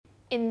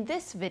In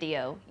this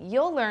video,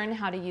 you'll learn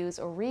how to use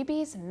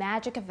Oribi's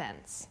magic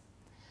events.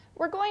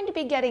 We're going to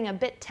be getting a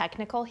bit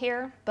technical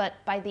here, but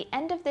by the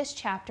end of this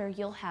chapter,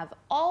 you'll have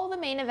all the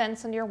main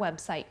events on your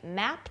website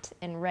mapped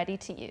and ready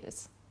to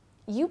use.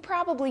 You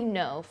probably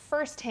know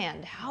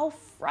firsthand how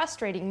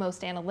frustrating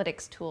most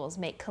analytics tools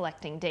make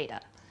collecting data.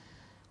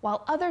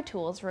 While other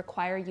tools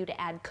require you to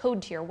add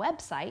code to your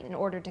website in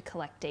order to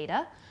collect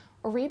data,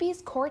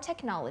 Oribi's core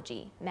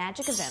technology,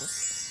 Magic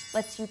Events,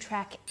 lets you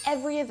track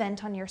every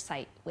event on your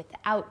site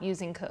without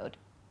using code.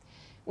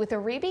 With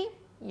Oribi,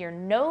 you're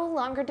no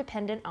longer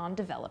dependent on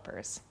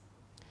developers.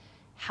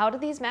 How do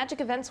these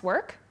magic events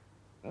work?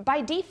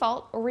 By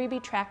default,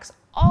 Oribi tracks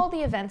all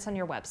the events on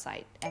your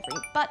website, every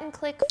button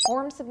click,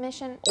 form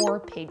submission, or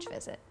page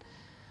visit.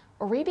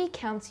 Oribi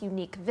counts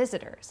unique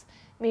visitors,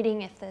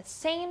 meaning if the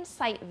same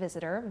site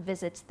visitor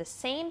visits the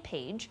same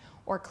page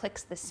or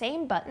clicks the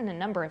same button a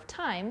number of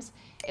times,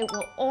 it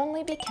will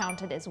only be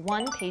counted as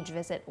one page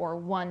visit or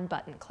one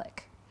button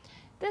click.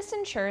 This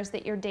ensures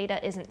that your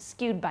data isn't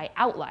skewed by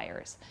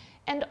outliers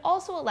and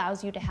also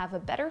allows you to have a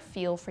better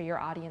feel for your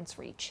audience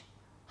reach.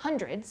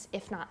 Hundreds,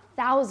 if not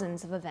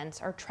thousands of events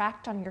are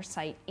tracked on your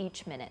site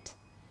each minute.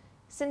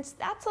 Since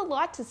that's a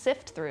lot to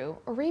sift through,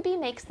 Oribi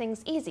makes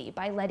things easy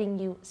by letting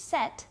you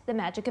set the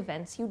magic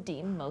events you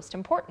deem most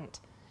important.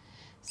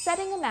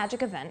 Setting a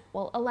magic event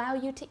will allow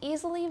you to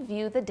easily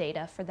view the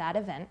data for that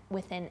event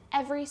within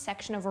every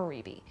section of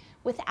Oribi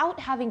without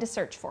having to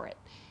search for it,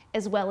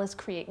 as well as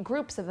create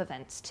groups of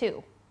events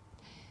too.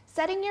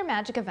 Setting your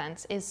magic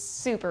events is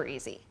super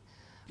easy.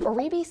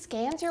 Oribi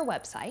scans your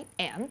website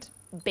and,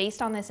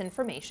 based on this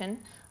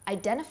information,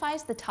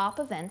 identifies the top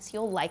events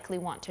you'll likely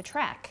want to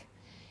track.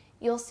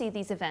 You'll see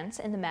these events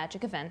in the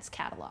Magic Events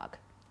catalog.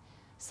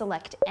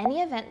 Select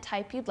any event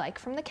type you'd like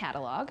from the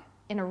catalog,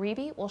 and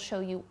Oribi will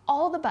show you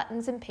all the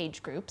buttons and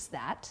page groups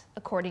that,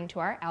 according to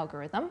our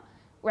algorithm,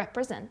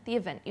 represent the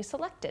event you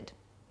selected.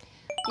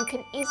 You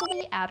can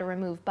easily add or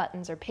remove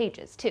buttons or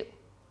pages too.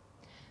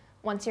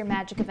 Once your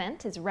magic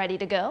event is ready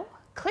to go,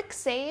 click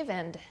Save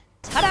and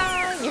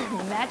ta-da! Your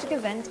magic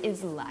event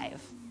is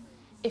live.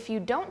 If you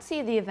don't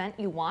see the event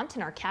you want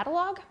in our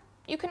catalog,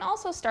 you can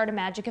also start a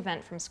magic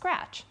event from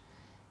scratch.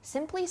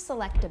 Simply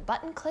select a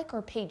button click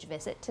or page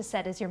visit to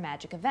set as your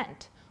magic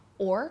event,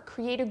 or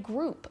create a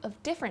group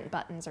of different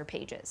buttons or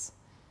pages.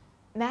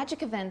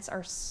 Magic events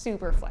are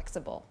super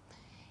flexible.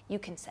 You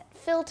can set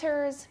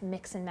filters,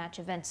 mix and match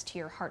events to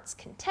your heart's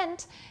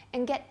content,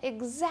 and get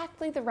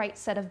exactly the right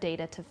set of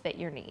data to fit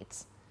your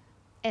needs.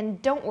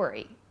 And don't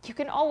worry, you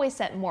can always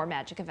set more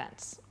magic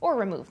events, or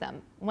remove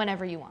them,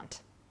 whenever you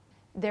want.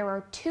 There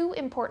are two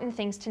important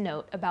things to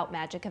note about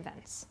magic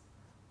events.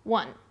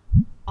 1.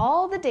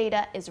 All the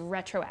data is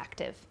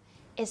retroactive.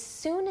 As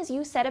soon as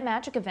you set a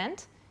magic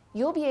event,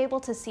 you'll be able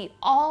to see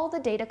all the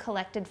data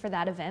collected for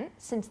that event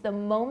since the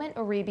moment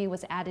Oribi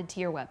was added to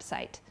your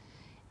website.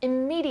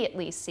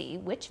 Immediately see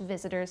which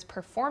visitors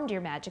performed your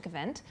magic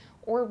event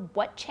or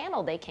what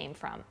channel they came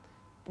from.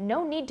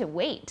 No need to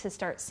wait to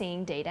start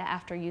seeing data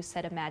after you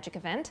set a magic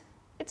event.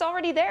 It's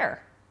already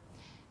there.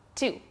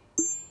 2.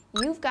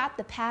 You've got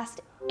the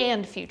past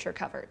and future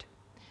covered.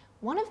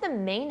 One of the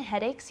main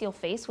headaches you'll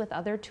face with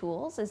other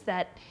tools is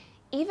that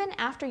even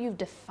after you've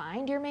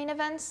defined your main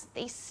events,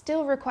 they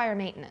still require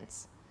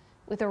maintenance.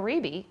 With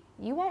Oribi,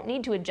 you won't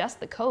need to adjust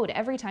the code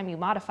every time you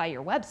modify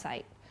your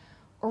website.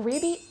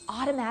 Oribi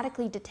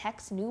automatically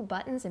detects new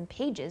buttons and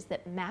pages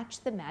that match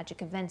the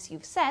magic events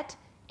you've set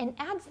and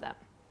adds them.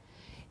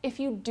 If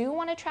you do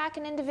want to track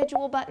an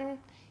individual button,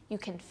 you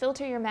can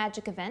filter your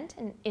magic event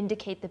and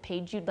indicate the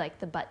page you'd like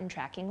the button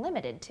tracking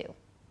limited to.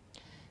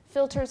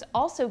 Filters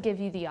also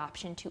give you the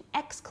option to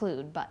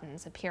exclude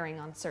buttons appearing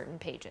on certain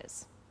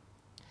pages.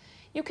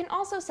 You can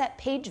also set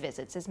page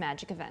visits as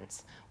magic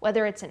events,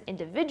 whether it's an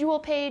individual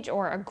page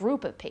or a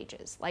group of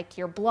pages, like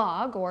your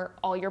blog or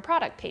all your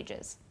product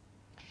pages.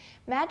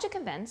 Magic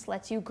events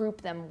lets you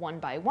group them one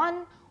by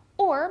one,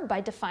 or by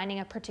defining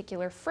a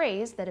particular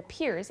phrase that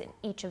appears in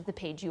each of the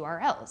page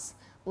URLs,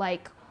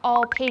 like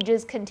all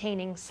pages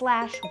containing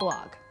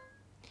 /blog.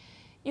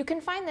 You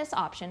can find this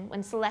option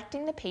when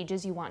selecting the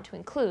pages you want to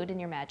include in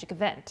your magic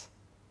event.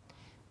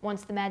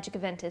 Once the magic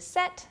event is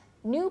set,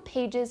 new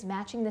pages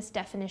matching this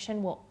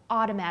definition will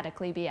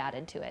automatically be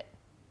added to it.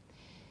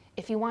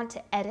 If you want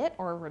to edit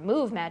or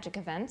remove magic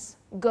events,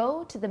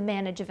 go to the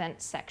Manage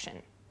Events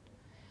section.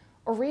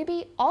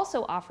 Oribi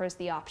also offers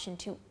the option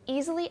to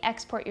easily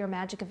export your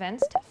magic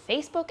events to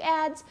Facebook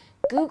ads,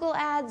 Google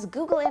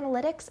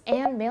Analytics,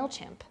 and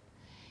MailChimp.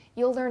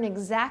 You'll learn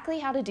exactly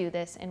how to do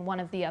this in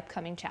one of the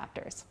upcoming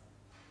chapters.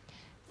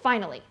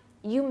 Finally,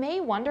 you may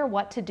wonder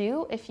what to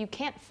do if you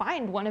can't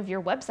find one of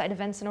your website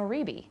events in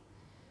Oribi.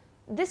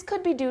 This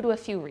could be due to a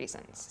few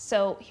reasons,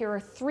 so here are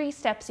 3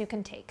 steps you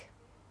can take.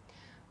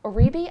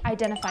 Oribi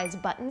identifies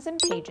buttons and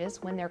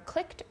pages when they're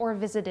clicked or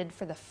visited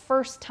for the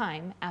first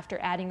time after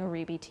adding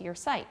Oribi to your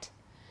site.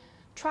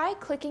 Try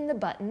clicking the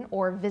button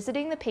or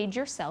visiting the page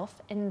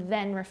yourself and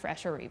then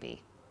refresh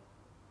Oribi.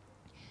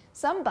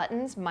 Some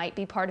buttons might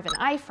be part of an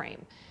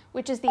iframe,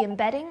 which is the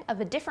embedding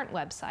of a different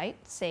website,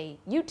 say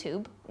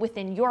YouTube,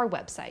 within your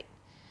website.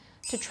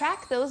 To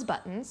track those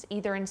buttons,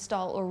 either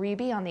install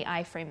Oribi on the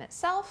iframe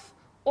itself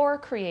or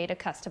create a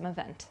custom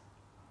event.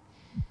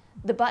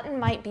 The button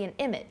might be an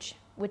image,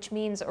 which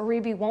means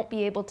Oribi won't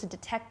be able to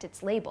detect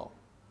its label.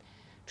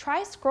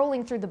 Try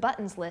scrolling through the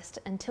buttons list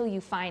until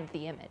you find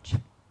the image.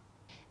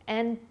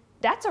 And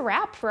that's a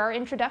wrap for our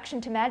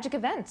introduction to magic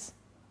events.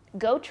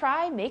 Go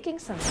try making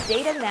some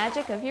data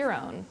magic of your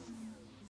own.